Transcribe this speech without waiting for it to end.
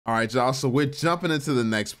All right, y'all. So we're jumping into the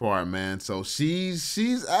next part, man. So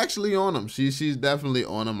she's actually on them. She's definitely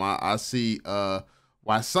on them. I see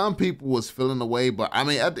why some people was feeling the way, but I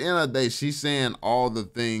mean at the end of the day, she's saying all the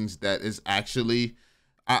things that is actually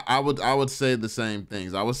I would say the same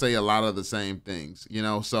things. I would say a lot of the same things, you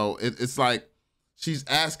know. So it's like she's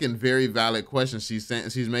asking very valid questions. She's saying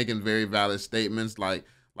she's making very valid statements like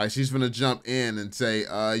she's gonna jump in and say,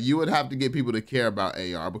 you would have to get people to care about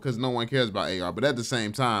AR because no one cares about AR. But at the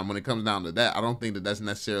same time, when it comes down to that, I don't think that that's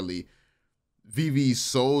necessarily VV's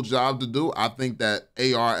sole job to do. I think that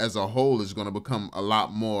AR as a whole is gonna become a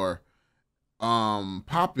lot more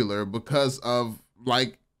popular because of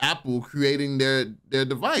like Apple creating their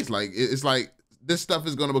device. Like it's like this stuff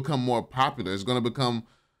is gonna become more popular. It's going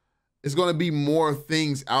to be more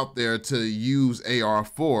things out there to use AR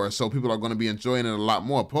for, so people are going to be enjoying it a lot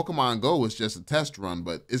more. Pokemon Go was just a test run,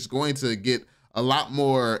 but it's going to get a lot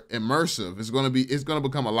more immersive. It's going to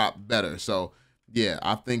become a lot better. So yeah,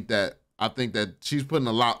 I think that she's putting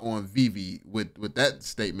a lot on Vivi with that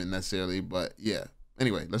statement necessarily, but yeah.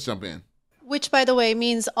 Anyway, let's jump in. Which, by the way,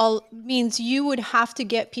 means you would have to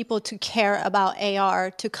get people to care about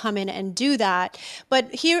AR to come in and do that.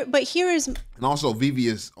 But here is And also Vivi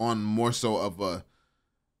is on more so of a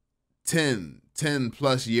 10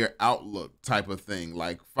 plus year outlook type of thing,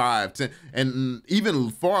 like 5, 10, and even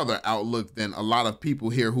farther outlook than a lot of people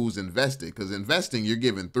here who's invested. Because investing, you're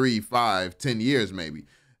given 3, 5, 10 years maybe.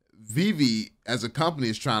 Vivi as a company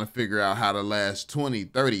is trying to figure out how to last 20,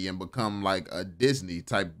 30 and become like a Disney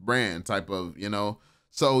type brand type of, you know.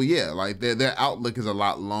 So yeah, like their outlook is a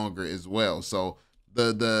lot longer as well. So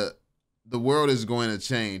the world is going to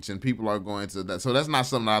change and people are going to that. So that's not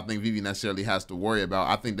something that I think Vivi necessarily has to worry about.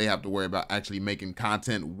 I think they have to worry about actually making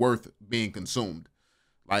content worth being consumed.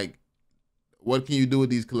 Like, what can you do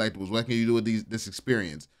with these collectibles? What can you do with this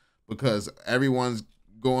experience? Because everyone's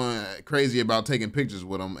going crazy about taking pictures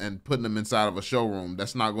with them and putting them inside of a showroom.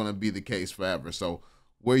 That's not going to be the case forever. So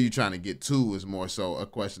where are you trying to get to is more so a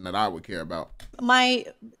question that I would care about. my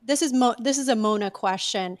this is a Mona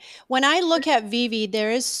question. When I look at Vivi,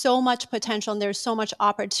 there is so much potential and there's so much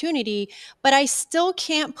opportunity, but I still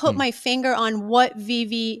can't put Hmm. my finger on what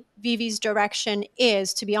Vivi's direction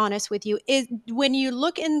is, to be honest with you. Is when you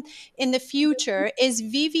look in the future, is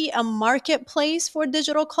Vivi a marketplace for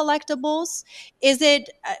digital collectibles? Is it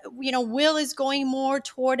Will is going more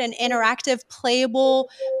toward an interactive playable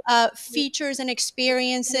features and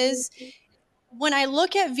experiences? When I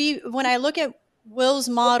look at Will's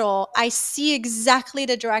model, I see exactly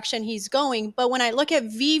the direction he's going. But when I look at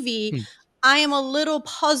Vivi, Hmm. I am a little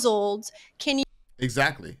puzzled. Can you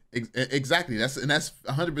Exactly. Exactly. That's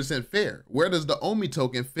 100% fair. Where does the Omi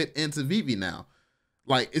token fit into Vivi now?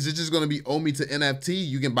 Like, is it just going to be Omi to NFT?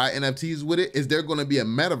 You can buy NFTs with it. Is there going to be a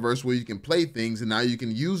metaverse where you can play things and now you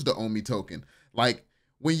can use the Omi token? Like,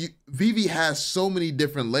 when you Vivi has so many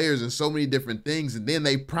different layers and so many different things, and then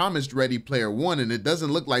they promised Ready Player One, and it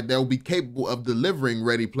doesn't look like they'll be capable of delivering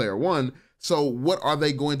Ready Player One. So, what are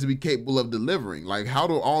they going to be capable of delivering? Like, how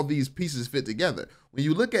do all these pieces fit together? When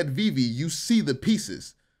you look at Vivi, you see the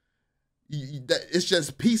pieces. It's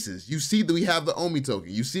just pieces. You see that we have the Omi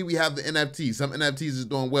token. You see we have the NFT. Some NFTs is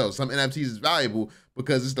doing well. Some NFTs is valuable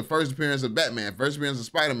because it's the first appearance of Batman, first appearance of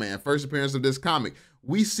Spider-Man, first appearance of this comic.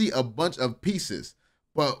 We see a bunch of pieces.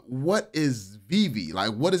 But what is Vivi?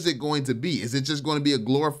 Like, what is it going to be? Is it just going to be a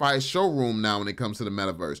glorified showroom now when it comes to the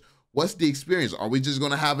metaverse? What's the experience? Are we just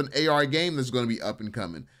going to have an AR game that's going to be up and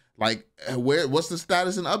coming? Like, what's the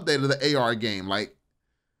status and update of the AR game? Like,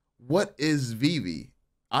 what is Vivi?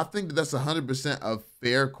 I think that that's 100% a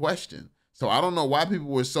fair question. So I don't know why people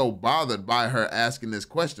were so bothered by her asking this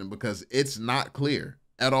question because it's not clear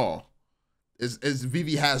at all. It's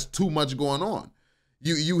Vivi has too much going on.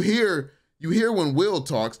 You hear when Will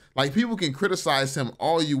talks, like people can criticize him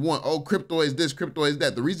all you want. Oh, crypto is this, crypto is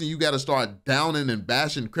that. The reason you got to start downing and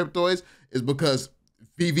bashing cryptoids is because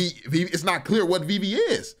Vivi, it's not clear what Vivi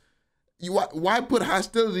is. Why put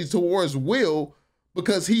hostility towards Will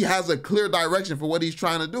because he has a clear direction for what he's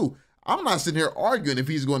trying to do? I'm not sitting here arguing if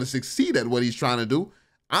he's going to succeed at what he's trying to do.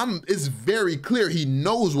 It's very clear he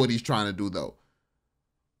knows what he's trying to do though.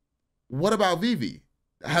 What about Vivi?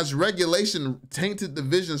 Has regulation tainted the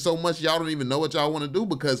vision so much y'all don't even know what y'all want to do?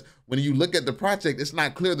 Because when you look at the project, it's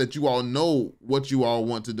not clear that you all know what you all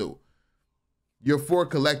want to do. You're for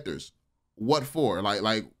collectors. What for?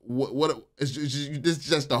 Like what is this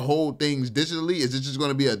just the whole thing's digitally? Is it just going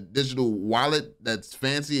to be a digital wallet that's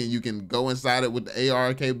fancy and you can go inside it with the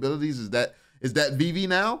AR capabilities? Is that VV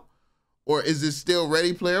now? Or is it still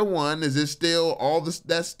Ready Player One? Is it still all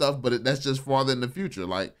that stuff, but that's just farther in the future?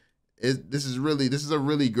 Like, this is a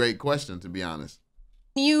really great question, to be honest.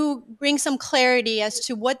 you bring some clarity as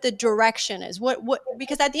to what the direction is? What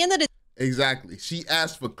because at the end of the Exactly. She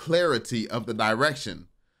asked for clarity of the direction.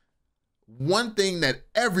 One thing that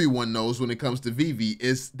everyone knows when it comes to VeVe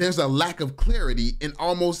is there's a lack of clarity in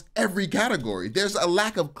almost every category. There's a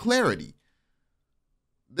lack of clarity.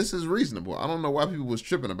 This is reasonable. I don't know why people was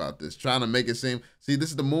tripping about this, trying to make it seem, see,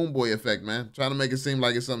 this is the moon boy effect, man. Trying to make it seem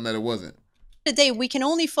like it's something that it wasn't. day, we can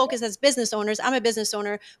only focus as business owners. I'm a business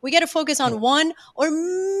owner. We get to focus on one or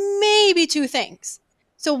maybe two things.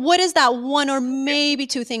 So what is that one or maybe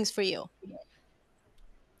two things for you?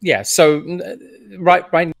 Yeah. So right.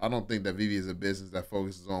 I don't think that VeVe is a business that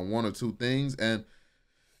focuses on one or two things. And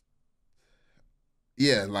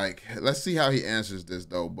yeah, like, let's see how he answers this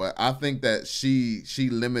though. But I think that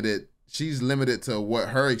she's limited to what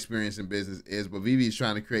her experience in business is. But VeVe is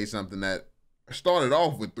trying to create something that started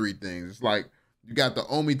off with three things. It's like you got the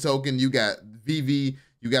OMI token, you got VeVe,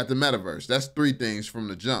 you got the metaverse. That's three things from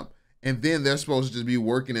the jump. And then they're supposed to just be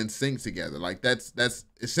working in sync together. Like that's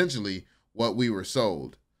essentially what we were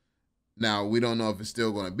sold. Now, we don't know if it's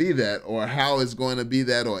still going to be that or how it's going to be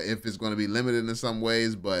that or if it's going to be limited in some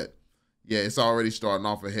ways. But yeah, it's already starting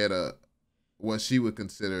off ahead of what she would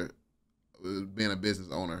consider being a business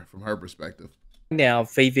owner from her perspective. Now,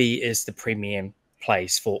 VeVe is the premium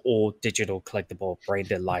place for all digital collectible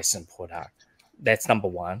branded licensed product. That's number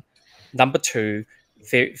one. Number two,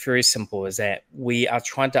 very, very simple, is that we are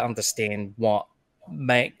trying to understand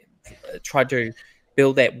try to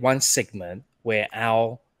build that one segment where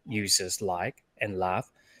our users like and love.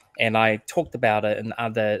 And I talked about it in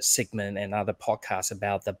other segment and other podcasts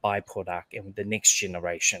about the byproduct and the next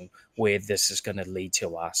generation, where this is going to lead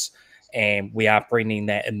to us. And we are bringing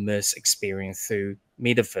that immersive experience through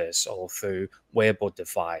metaverse or through wearable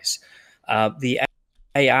device. The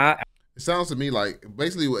AR. It sounds to me like,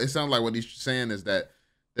 basically, it sounds like what he's saying is that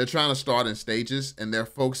they're trying to start in stages and they're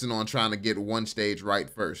focusing on trying to get one stage right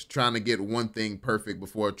first, trying to get one thing perfect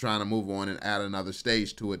before trying to move on and add another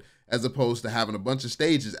stage to it, as opposed to having a bunch of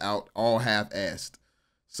stages out all half-assed.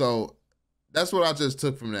 So that's what I just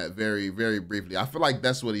took from that very, very briefly. I feel like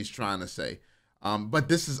that's what he's trying to say. But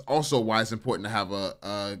this is also why it's important to have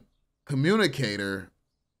a communicator.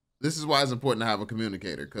 This is why it's important to have a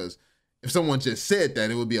communicator, because if someone just said that,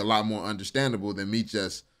 it would be a lot more understandable than me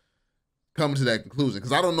just coming to that conclusion.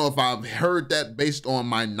 Because I don't know if I've heard that based on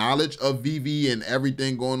my knowledge of VeVe and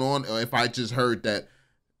everything going on, or if I just heard that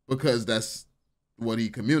because that's what he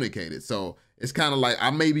communicated. So it's kind of like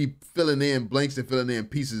I may be filling in blanks and filling in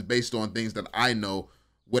pieces based on things that I know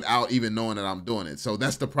without even knowing that I'm doing it. So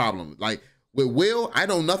that's the problem. Like with Will, I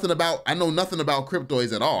know nothing about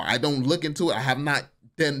cryptoids at all. I don't look into it. I have not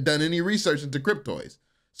done any research into cryptoids.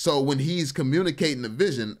 So when he's communicating the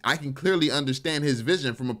vision, I can clearly understand his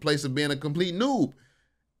vision from a place of being a complete noob,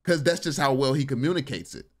 because that's just how well he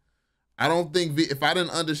communicates it. I don't think if I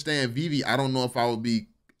didn't understand VeVe, I don't know if I would be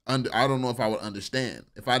I don't know if I would understand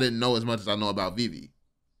if I didn't know as much as I know about VeVe.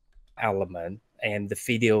 Element and the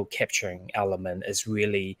video capturing element is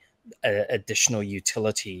really additional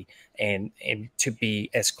utility and to be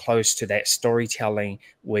as close to that storytelling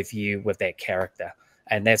with you, with that character.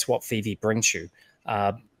 And that's what VeVe brings you.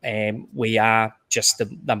 And we are just the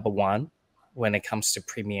number one when it comes to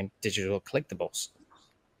premium digital collectibles.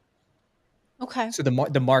 Okay. So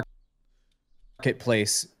the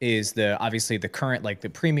marketplace is obviously the current, like the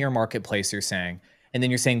premier marketplace you're saying. And then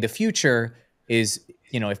you're saying the future is,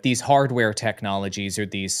 you know, if these hardware technologies or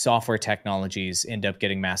these software technologies end up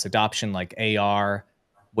getting mass adoption, like AR,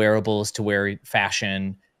 wearables to wear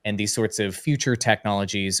fashion, and these sorts of future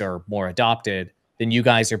technologies are more adopted, then you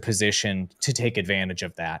guys are positioned to take advantage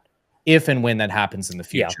of that if and when that happens in the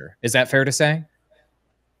future. Yeah. Is that fair to say?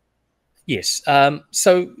 Yes.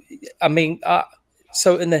 So, I mean,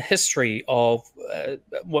 so in the history of,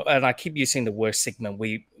 and I keep using the word segment,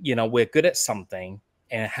 we're good at something,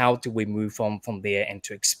 and how do we move on from there and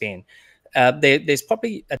to expand? There's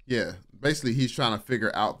probably basically he's trying to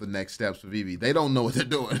figure out the next steps for VeVe. They don't know what they're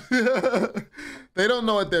doing. They don't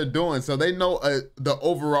know what they're doing. So they know the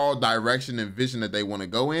overall direction and vision that they want to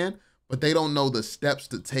go in, but they don't know the steps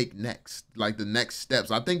to take next, like the next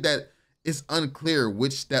steps. I think that it's unclear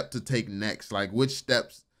which step to take next, like which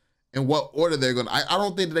steps and what order they're going to. I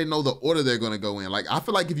don't think that they know the order they're going to go in. Like, I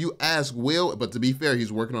feel like if you ask Will, but to be fair,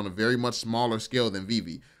 he's working on a very much smaller scale than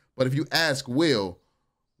VeVe. But if you ask Will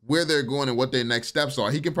where they're going and what their next steps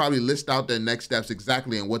are, he can probably list out their next steps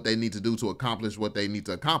exactly and what they need to do to accomplish what they need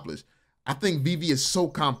to accomplish. I think VeVe is so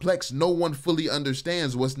complex, no one fully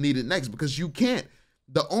understands what's needed next, because you can't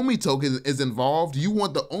the OMI token is involved, you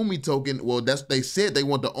want the OMI token, well, they said they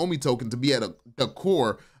want the OMI token to be at the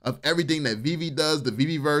core of everything that VeVe does, the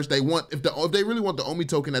VeVeverse. They want, if they really want the OMI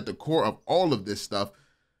token at the core of all of this stuff,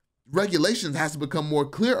 regulations has to become more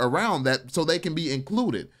clear around that so they can be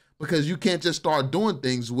included, because you can't just start doing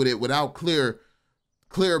things with it without clear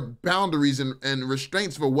boundaries and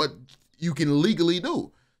restraints for what you can legally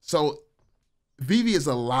do. So VeVe is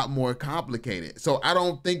a lot more complicated. So I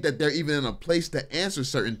don't think that they're even in a place to answer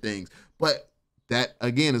certain things. But that,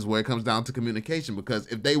 again, is where it comes down to communication, because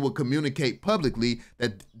if they would communicate publicly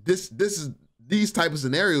that these type of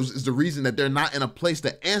scenarios is the reason that they're not in a place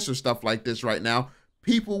to answer stuff like this right now,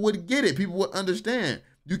 people would get it. People would understand.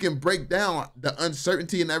 You can break down the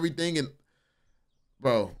uncertainty and everything. And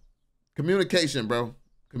bro, communication, bro.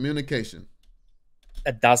 Communication.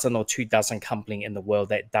 A dozen or 2 dozen company in the world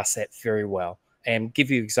that does that very well. And give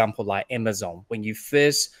you an example like Amazon. When you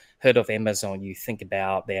first heard of Amazon, you think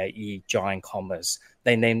about their giant commerce.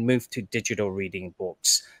 They then moved to digital reading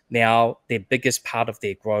books. Now, their biggest part of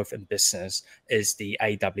their growth in business is the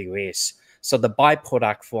AWS. So the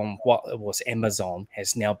byproduct from what was Amazon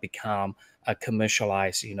has now become a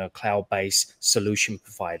commercialized, cloud-based solution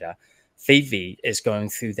provider. VeVe is going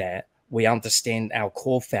through that. We understand our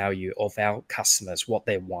core value of our customers, what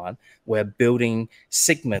they want. We're building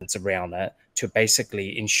segments around it to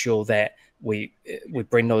basically ensure that we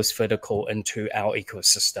bring those vertical into our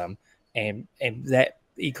ecosystem. And that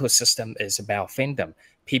ecosystem is about fandom.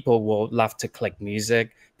 People will love to collect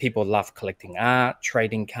music. People love collecting art,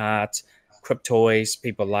 trading cards, cryptoids.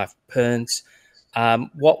 People love prints.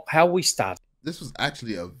 How we start. This was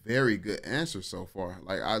actually a very good answer so far.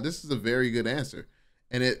 Like this is a very good answer,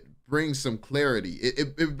 and it brings some clarity.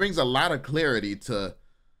 It brings a lot of clarity to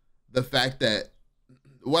the fact that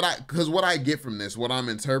what I get from this, what I'm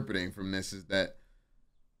interpreting from this is that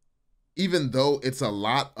even though it's a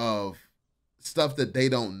lot of stuff that they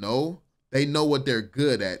don't know, they know what they're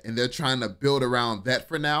good at, and they're trying to build around that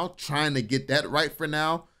for now, trying to get that right for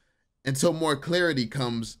now, until more clarity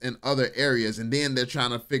comes in other areas, and then they're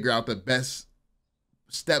trying to figure out the best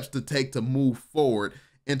steps to take to move forward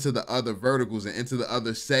into the other verticals and into the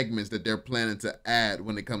other segments that they're planning to add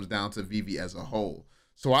when it comes down to VeVe as a whole.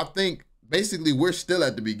 So I think basically we're still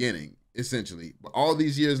at the beginning, essentially. But all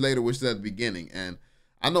these years later, we're still at the beginning. And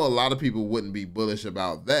I know a lot of people wouldn't be bullish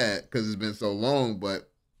about that because it's been so long,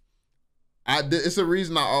 but it's a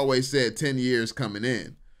reason I always said 10 years coming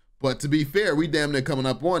in. But to be fair, we damn near coming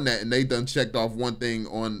up on that, and they done checked off one thing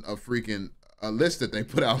on a list that they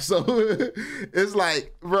put out. So it's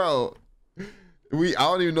like, bro, I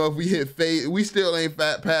don't even know if we hit phase. We still ain't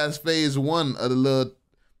past phase 1 of the little.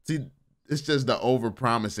 See, it's just the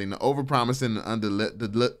over-promising and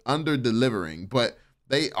under-delivering. But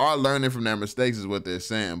they are learning from their mistakes is what they're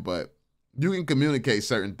saying. But you can communicate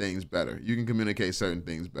certain things better.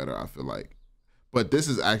 I feel like. But this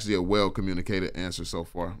is actually a well-communicated answer so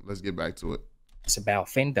far. Let's get back to it. It's about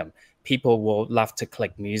fandom. People will love to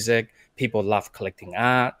collect music. People love collecting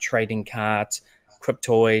art, trading cards,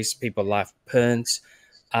 cryptoids. People love prints.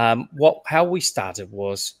 How we started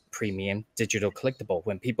was premium digital collectible.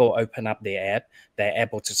 When people open up their app, they're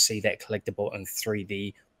able to see that collectible in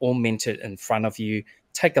 3D, augmented in front of you,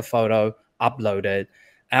 take a photo, upload it.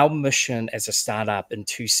 Our mission as a startup in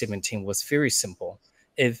 2017 was very simple.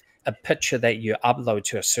 If a picture that you upload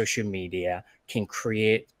to a social media can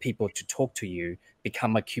create people to talk to you,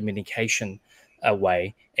 become a communication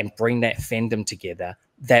way, and bring that fandom together,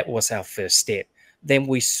 that was our first step. Then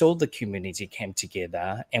we saw the community came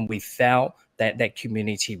together, and we felt that that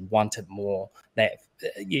community wanted more, that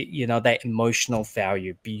that emotional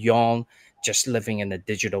value beyond just living in a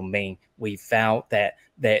digital meme. We felt that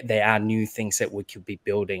there are new things that we could be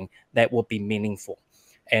building that would be meaningful,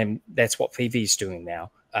 and that's what VeVe is doing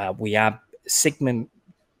now. We are segment,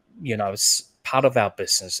 part of our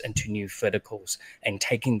business into new verticals and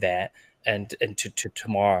taking that and into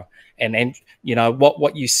tomorrow. And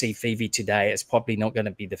what you see VeVe today is probably not going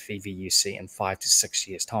to be the VeVe you see in 5 to 6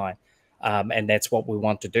 years time. And that's what we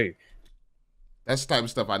want to do. That's the type of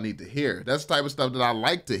stuff I need to hear. That's the type of stuff that I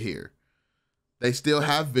like to hear. They still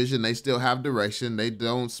have vision. They still have direction. They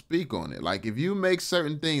don't speak on it. Like if you make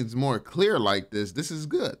certain things more clear like this is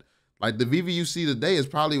good. Like the VeVe you see today is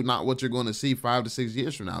probably not what you're going to see 5 to 6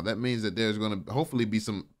 years from now. That means that there's going to hopefully be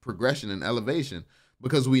some progression and elevation,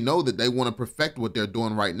 because we know that they want to perfect what they're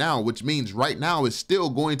doing right now, which means right now is still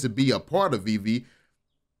going to be a part of VeVe.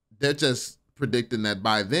 They're just predicting that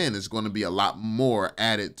by then it's going to be a lot more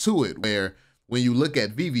added to it, where when you look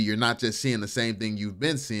at VeVe, you're not just seeing the same thing you've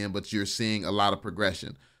been seeing, but you're seeing a lot of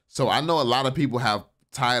progression. So I know a lot of people have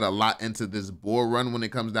tied a lot into this bull run when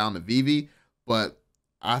it comes down to VeVe, but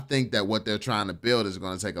I think that what they're trying to build is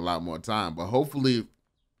going to take a lot more time, but hopefully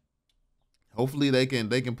they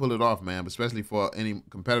can pull it off, man, especially for any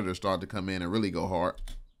competitors start to come in and really go hard.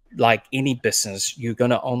 Like any business, you're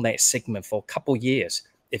going to own that segment for a couple years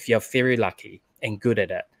if you're very lucky and good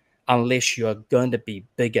at it. Unless you're going to be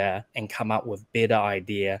bigger and come up with better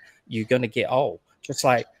idea, you're going to get old. Just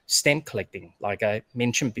like stamp collecting, like I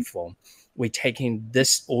mentioned before, we're taking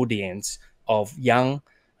this audience of young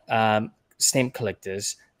stamp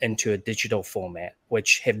collectors into a digital format,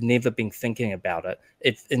 which have never been thinking about it.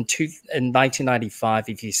 If in 1995,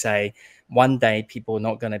 if you say one day people are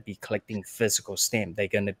not going to be collecting physical stamp, they're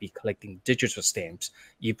going to be collecting digital stamps,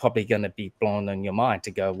 you're probably going to be blown in your mind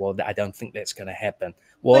to go, well, I don't think that's going to happen.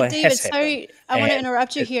 Well, but it David, has happened. sorry, I want to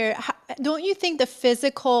interrupt you here. Don't you think the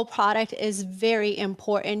physical product is very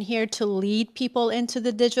important here to lead people into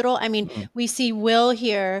the digital? I mean, we see Will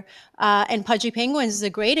here, and Pudgy Penguins is a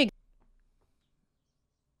great example.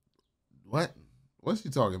 What? What's he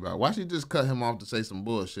talking about? Why she just cut him off to say some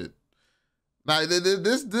bullshit? Like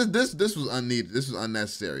this was unneeded. This was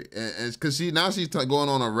unnecessary, and because she's going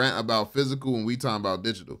on a rant about physical and we talking about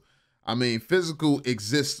digital. I mean, physical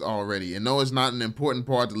exists already, and no, it's not an important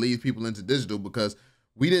part to lead people into digital because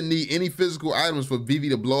we didn't need any physical items for VeVe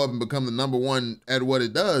to blow up and become the #1 at what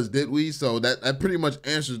it does, did we? So that pretty much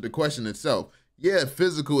answers the question itself. Yeah,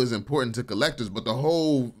 physical is important to collectors, but the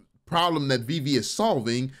whole problem that VeVe is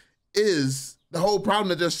solving is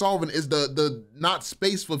the not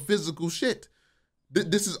space for physical shit.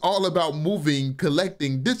 This is all about moving,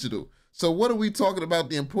 collecting digital. So what are we talking about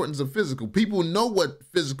the importance of physical? People know what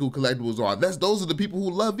physical collectibles are. Those are the people who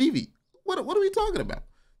love VeVe. What are we talking about?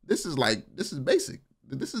 This is basic.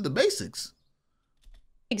 This is the basics.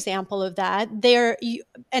 Example of that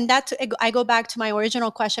I go back to my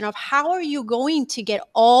original question of how are you going to get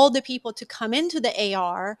all the people to come into the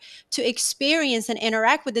AR to experience and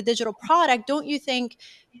interact with the digital product? Don't you think,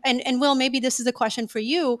 and Will, maybe this is a question for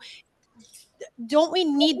you, don't we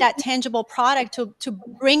need that tangible product to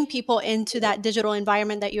bring people into that digital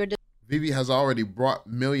environment that you're VeVe has already brought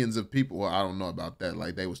millions of people. Well, I don't know about that,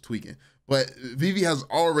 like they was tweaking. But VeVe has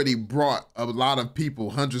already brought a lot of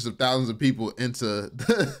people, hundreds of thousands of people into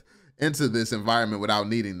into this environment without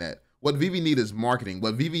needing that. What VeVe needs is marketing.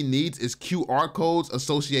 What VeVe needs is QR codes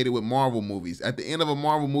associated with Marvel movies. At the end of a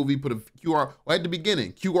Marvel movie, put a QR, or at the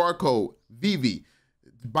beginning, QR code, VeVe.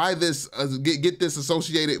 Buy this, get this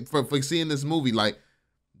associated for seeing this movie. Like,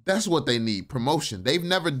 that's what they need, promotion. They've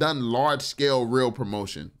never done large scale real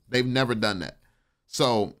promotion. They've never done that.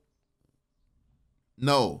 So,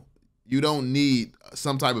 no. You don't need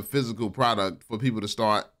some type of physical product for people to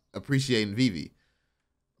start appreciating VeVe.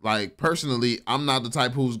 Like, personally, I'm not the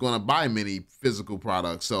type who's going to buy many physical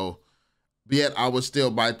products. So, yet I would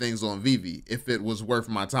still buy things on VeVe if it was worth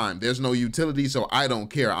my time. There's no utility, so I don't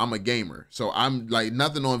care. I'm a gamer. So, I'm like,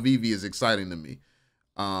 nothing on VeVe is exciting to me.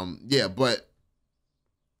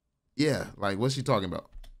 Yeah, like, what's she talking about?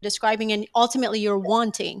 describing and ultimately you're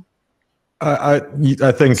wanting? I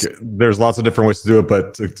think there's lots of different ways to do it,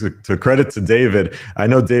 but to credit to David, I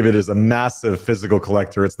know David is a massive physical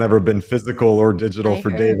collector. It's never been physical or digital for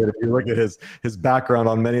David. If you look at his background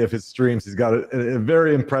on many of his streams, he's got a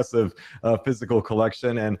very impressive physical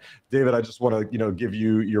collection. And David, I just want to give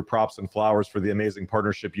you your props and flowers for the amazing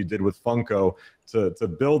partnership you did with Funko to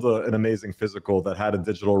build an amazing physical that had a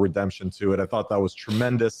digital redemption to it. I thought that was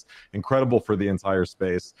tremendous, incredible for the entire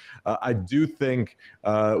space. I do think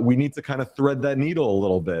we need to kind of thread that needle a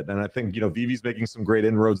little bit. And I think, VeVe's making some great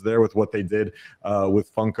inroads there with what they did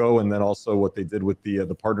with Funko, and then also what they did with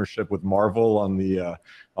the partnership with Marvel on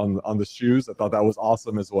the shoes. I thought that was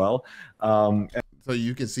awesome as well. So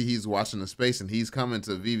you can see he's watching the space and he's coming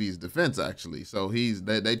to VeVe's defense, actually. So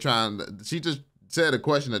they trying, she just said a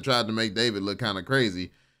question that tried to make David look kind of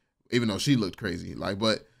crazy, even though she looked crazy.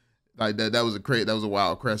 But that was a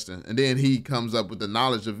wild question. And then he comes up with the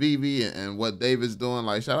knowledge of VeVe and what David's doing.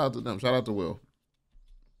 Like, shout out to them. Shout out to Will.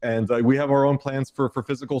 And we have our own plans for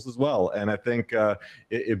physicals as well. And I think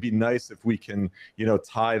it'd be nice if we can,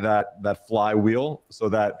 tie that flywheel so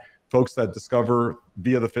that folks that discover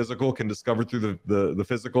via the physical can discover through the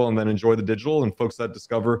physical and then enjoy the digital, and folks that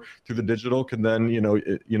discover through the digital can then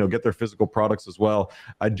get their physical products as well.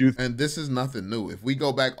 And this is nothing new. If we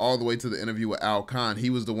go back all the way to the interview with Al Khan, he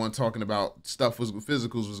was the one talking about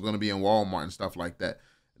physicals was going to be in Walmart and stuff like that.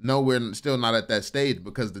 No, we're still not at that stage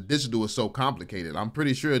because the digital is so complicated. I'm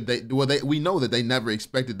pretty sure we know that they never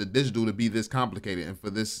expected the digital to be this complicated and for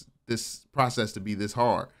this process to be this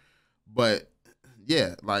hard. But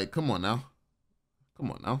yeah, like, come on now.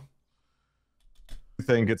 I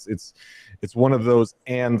think it's one of those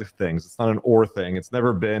and things. It's not an or thing. It's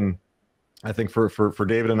never been I think for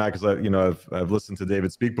David and I, because I've listened to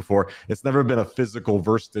David speak before, it's never been a physical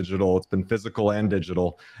versus digital. It's been physical and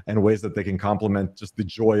digital, and ways that they can complement just the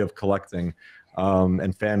joy of collecting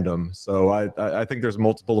and fandom. So I think there's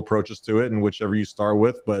multiple approaches to it, and whichever you start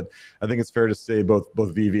with. But I think it's fair to say both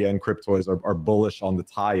VeVe and Cryptoys are bullish on the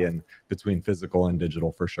tie-in between physical and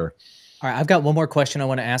digital for sure. All right, I've got one more question I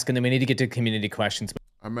want to ask, and then we need to get to community questions.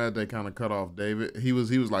 I'm mad they kind of cut off David. He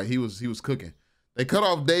was cooking. They cut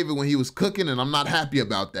off David when he was cooking, and I'm not happy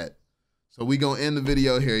about that. So we gonna end the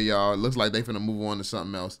video here, y'all. It looks like they finna move on to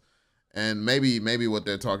something else. And maybe what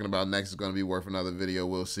they're talking about next is gonna be worth another video.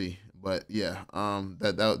 We'll see. But yeah,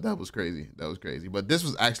 that was crazy. That was crazy. But this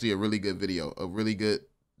was actually a really good video. A really good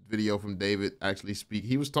video from David actually speak.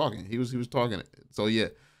 He was talking. He was talking. So yeah.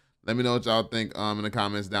 Let me know what y'all think in the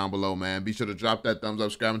comments down below, man. Be sure to drop that thumbs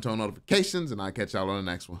up, subscribe, and turn on notifications, and I'll catch y'all on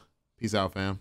the next one. Peace out, fam.